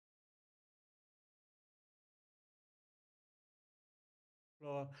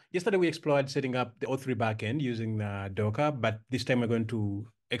Yesterday we explored setting up the O3 backend using Docker, but this time we're going to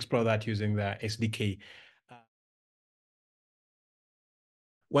explore that using the SDK.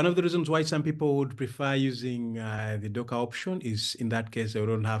 One of the reasons why some people would prefer using the Docker option is in that case, they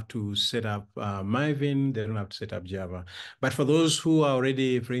don't have to set up Maven, they don't have to set up Java. But for those who are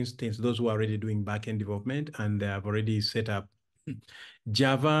already, for instance, those who are already doing backend development and they have already set up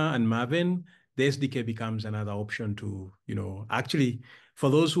Java and Maven, the SDK becomes another option to, actually, for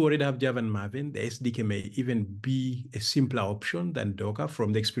those who already have Java and Maven, the SDK may even be a simpler option than Docker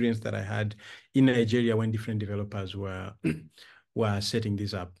from the experience that I had in Nigeria when different developers were were setting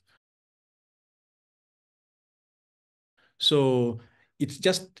this up. So it's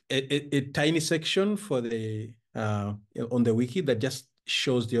just a tiny section for the on the wiki that just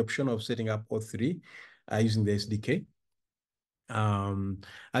shows the option of setting up O3 using the SDK.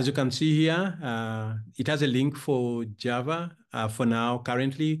 As you can see here, it has a link for Java. For now,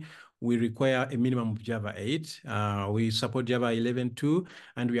 currently, we require a minimum of Java 8. We support Java 11.2,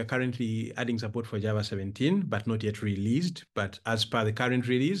 and we are currently adding support for Java 17, but not yet released. But as per the current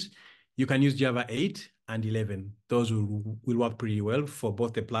release, you can use Java 8 and 11. Those will work pretty well for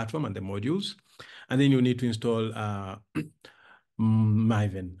both the platform and the modules. And then you need to install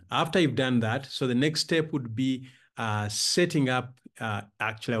Maven. After you've done that, so the next step would be setting up,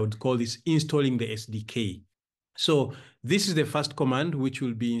 actually, I would call this installing the SDK. So this is the first command, which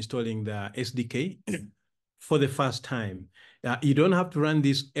will be installing the SDK for the first time. You don't have to run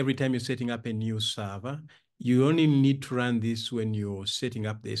this every time you're setting up a new server. You only need to run this when you're setting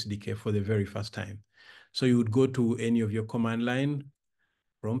up the SDK for the very first time. So you would go to any of your command line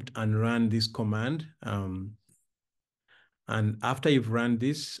prompt and run this command. And after you've run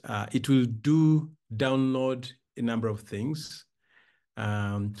this, it will download a number of things.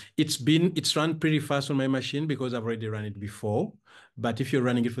 It's run pretty fast on my machine because I've already run it before. But if you're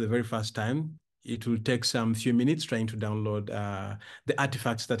running it for the very first time, it will take some few minutes trying to download the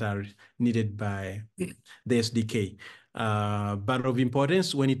artifacts that are needed by the SDK. But of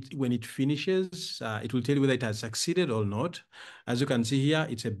importance, when it finishes, it will tell you whether it has succeeded or not. As you can see here,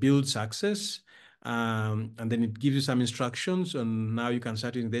 it's a build success. And then it gives you some instructions on how you can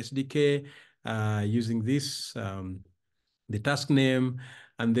start using the SDK using this, the task name,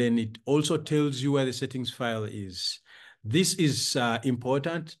 and then it also tells you where the settings file is. This is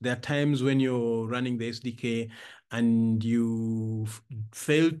important. There are times when you're running the SDK and you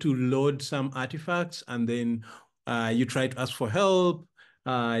fail to load some artifacts, and then you try to ask for help.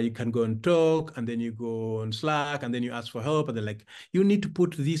 You can go and talk, and then you go on Slack, and then you ask for help, and they're like, you need to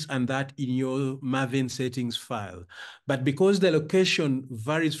put this and that in your Maven settings file. But because the location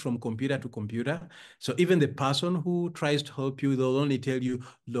varies from computer to computer, so even the person who tries to help you, they'll only tell you,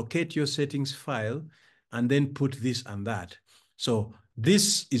 locate your settings file, and then put this and that. So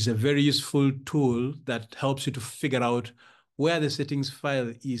this is a very useful tool that helps you to figure out where the settings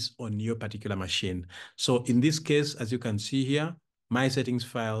file is on your particular machine. So in this case, as you can see here, my settings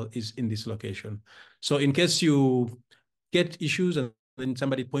file is in this location. So in case you get issues and then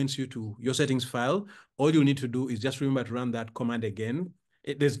somebody points you to your settings file, all you need to do is just remember to run that command again.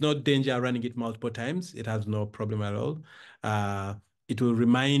 There's no danger running it multiple times. It has no problem at all. It will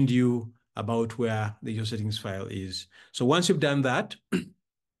remind you about where your settings file is. So once you've done that,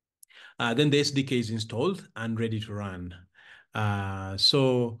 then the SDK is installed and ready to run.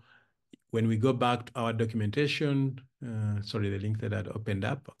 So when we go back to our documentation, sorry, the link that I'd opened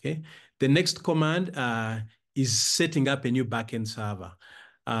up, okay. The next command is setting up a new backend server.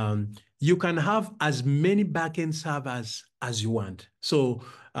 You can have as many backend servers as you want. So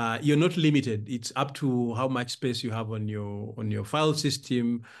you're not limited. It's up to how much space you have on your file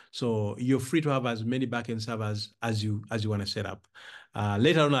system. So you're free to have as many backend servers as you want to set up.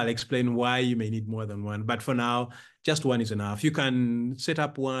 Later on, I'll explain why you may need more than one. But for now, just one is enough. You can set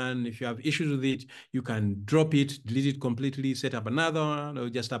up one. If you have issues with it, you can drop it, delete it completely, set up another one, or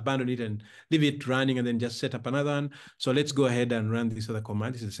just abandon it and leave it running and then just set up another one. So let's go ahead and run this other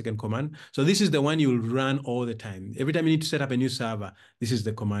command. This is the second command. So this is the one you'll run all the time. Every time you need to set up a new server, this is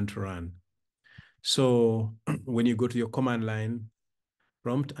the command to run. So when you go to your command line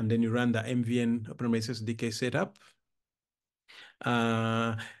prompt and then you run the mvn OpenMRS SDK setup.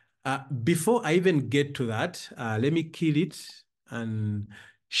 Before I even get to that, let me kill it and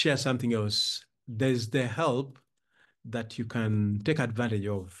share something else. There's the help that you can take advantage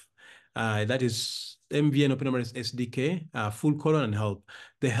of. That is mvn OpenMRS SDK, : and help.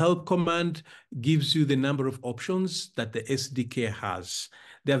 The help command gives you the number of options that the SDK has.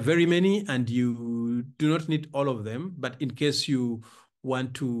 There are very many, and you do not need all of them. But in case you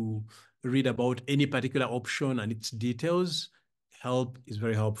want to read about any particular option and its details, help is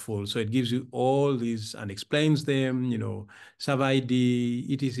very helpful. So it gives you all these and explains them, server ID,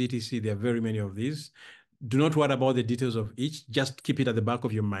 etc, etc. There are very many of these. Do not worry about the details of each. Just keep it at the back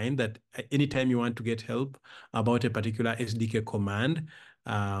of your mind that anytime you want to get help about a particular SDK command,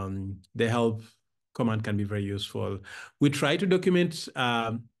 the help command can be very useful. We try to document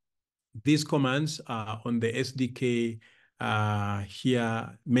these commands are on the SDK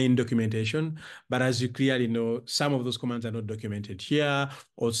here main documentation, but as you clearly know, some of those commands are not documented here,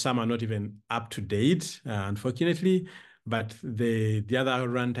 or some are not even up to date, unfortunately. But the other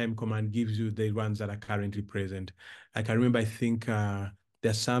runtime command gives you the ones that are currently present. I can remember, I think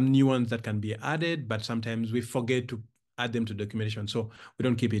there's some new ones that can be added, but sometimes we forget to add them to documentation, so we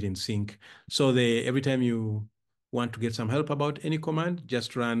don't keep it in sync. So every time you want to get some help about any command,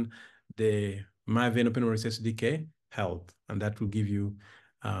 just run the Maven OpenMRS SDK help, and that will give you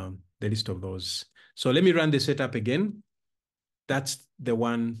the list of those. So let me run the setup again. That's the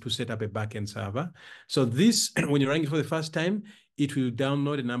one to set up a backend server. So this, when you're running it for the first time, it will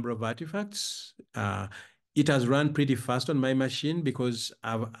download a number of artifacts. It has run pretty fast on my machine because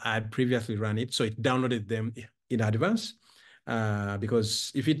I previously run it. So it downloaded them in advance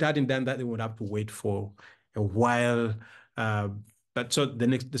because if it hadn't done that, it would have to wait for a while. But so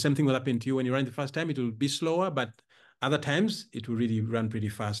the same thing will happen to you when you run the first time. It will be slower, but other times it will really run pretty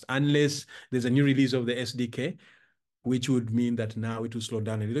fast unless there's a new release of the SDK, which would mean that now it will slow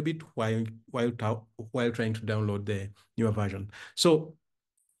down a little bit while trying to download the newer version. So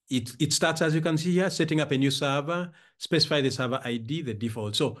it starts, as you can see here, setting up a new server, specify the server ID, the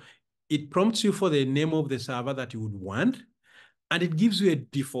default. So it prompts you for the name of the server that you would want, and it gives you a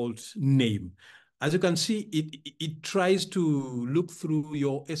default name. As you can see, it tries to look through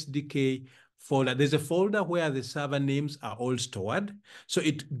your SDK folder. There's a folder where the server names are all stored. So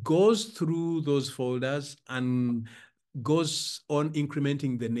it goes through those folders and goes on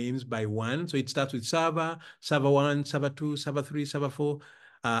incrementing the names by one. So it starts with server 1, server 2, server 3, server 4.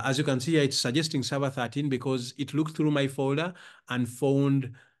 As you can see here, it's suggesting server 13 because it looked through my folder and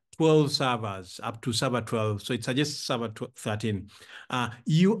found 12 servers up to server 12. So it suggests server 13.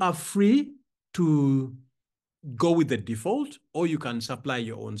 You are free to go with the default, or you can supply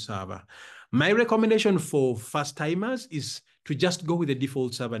your own server. My recommendation for first timers is to just go with the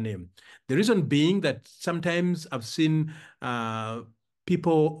default server name. The reason being that sometimes I've seen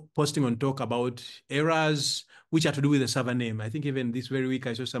people posting on Talk about errors which are to do with the server name. I think even this very week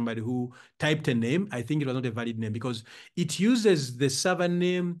I saw somebody who typed a name. I think it was not a valid name because it uses the server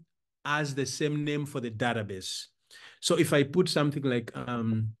name as the same name for the database. So if I put something like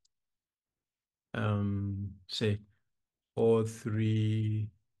say O3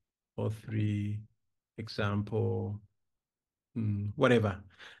 example, whatever.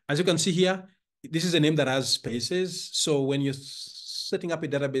 As you can see here, this is a name that has spaces. So when you're setting up a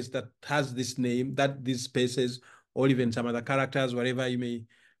database that has this name, these spaces, or even some other characters, whatever you may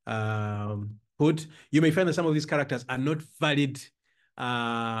put, you may find that some of these characters are not valid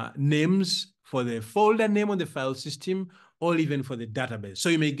names for the folder name on the file system, or even for the database. So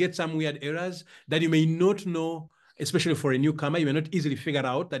you may get some weird errors that you may not know, especially for a newcomer. You may not easily figure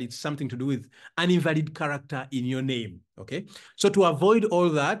out that it's something to do with an invalid character in your name, okay? So to avoid all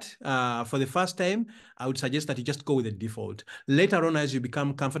that, for the first time, I would suggest that you just go with the default. Later on, as you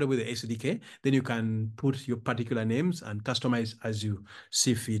become comfortable with the SDK, then you can put your particular names and customize as you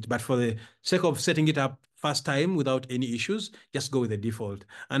see fit. But for the sake of setting it up first time without any issues, just go with the default.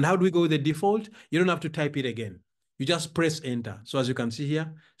 And how do we go with the default? You don't have to type it again. You just press enter. So as you can see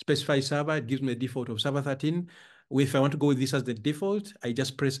here, specify server, it gives me a default of server 13. If I want to go with this as the default, I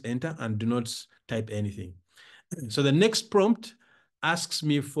just press enter and do not type anything. So the next prompt asks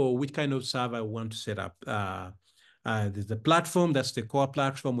me for which kind of server I want to set up. There's the platform, that's the core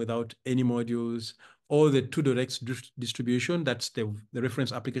platform without any modules, or the 2.x distribution, that's the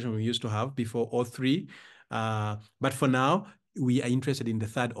reference application we used to have before O3. But for now, we are interested in the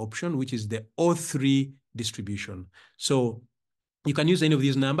third option, which is the O3 distribution. So you can use any of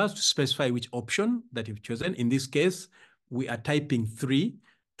these numbers to specify which option that you've chosen. In this case, we are typing 3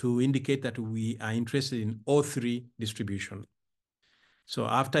 to indicate that we are interested in O3 distribution. So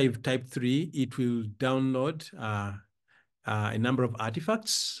after you've typed 3, it will download a number of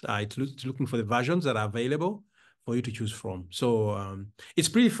artifacts. It's looking for the versions that are available for you to choose from. So it's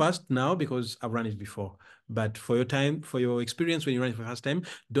pretty fast now because I've run it before. But for your experience when you run it for the first time,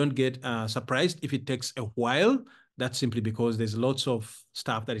 don't get surprised if it takes a while. That's simply because there's lots of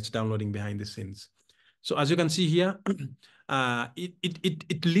stuff that it's downloading behind the scenes. So as you can see here,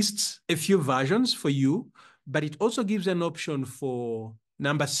 it lists a few versions for you, but it also gives an option for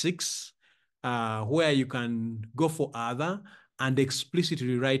number 6, where you can go for other and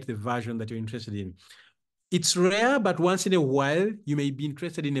explicitly write the version that you're interested in. It's rare, but once in a while, you may be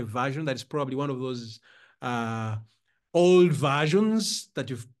interested in a version that is probably one of those old versions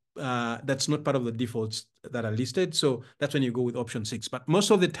that that's not part of the defaults that are listed. So that's when you go with option 6. But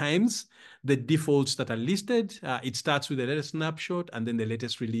most of the times, the defaults that are listed, it starts with the latest snapshot and then the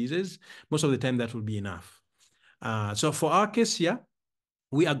latest releases. Most of the time, that will be enough. So for our case here,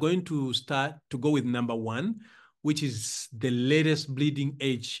 we are going to start to go with number 1, which is the latest bleeding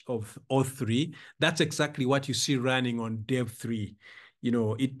edge of O3. That's exactly what you see running on Dev 3. You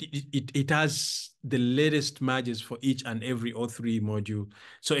know, it has the latest merges for each and every O3 module.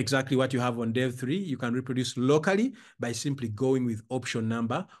 So exactly what you have on Dev 3, you can reproduce locally by simply going with option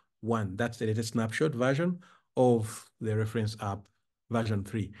number 1. That's the latest snapshot version of the reference app version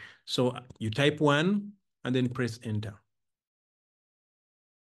 3. So you type 1 and then press enter.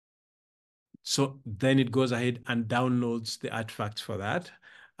 So then it goes ahead and downloads the artifacts for that.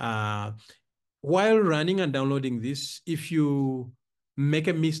 While running and downloading this, if you make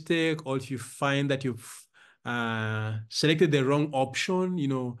a mistake or if you find that you've selected the wrong option, you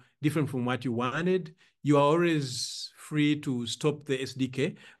know, different from what you wanted, you are always free to stop the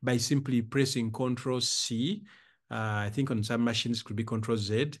SDK by simply pressing Control C. I think on some machines it could be Control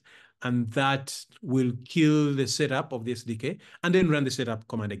Z, and that will kill the setup of the SDK and then run the setup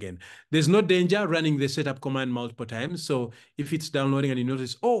command again. There's no danger running the setup command multiple times. So if it's downloading and you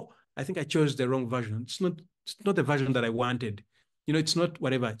notice, oh, I think I chose the wrong version. It's not the version that I wanted. You know, it's not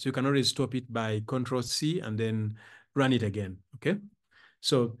whatever. So you can always stop it by Control C and then run it again. Okay.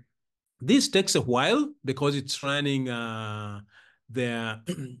 So this takes a while because it's running the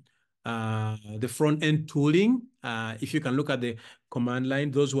front end tooling. If you can look at the command line,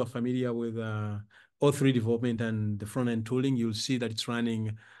 those who are familiar with O3 development and the front end tooling, you'll see that it's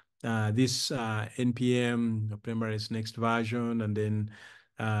running this npm OpenMRS next version, and then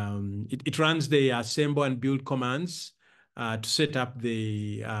it runs the assemble and build commands to set up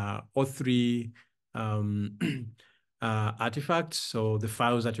the O3 artifacts, so the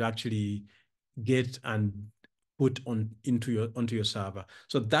files that you actually get and put onto your server.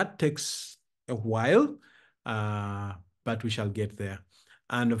 So that takes a while, but we shall get there.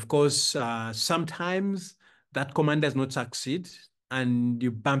 And of course, sometimes that command does not succeed and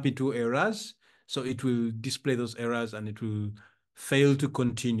you bump into errors. So it will display those errors and it will fail to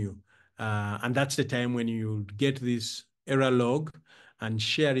continue. And that's the time when you get this error log and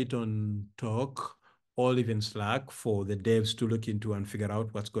share it on Talk or even Slack for the devs to look into and figure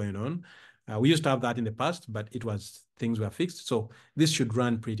out what's going on. We used to have that in the past, but things were fixed. So this should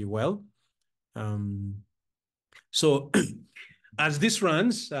run pretty well. So as this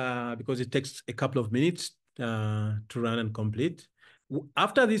runs, because it takes a couple of minutes to run and complete,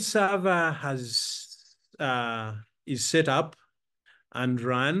 after this server is set up and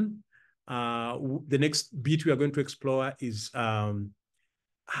run, the next bit we are going to explore is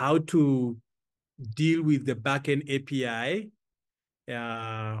how to deal with the backend API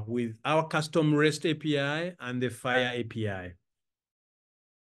with our custom REST API and the Fire API.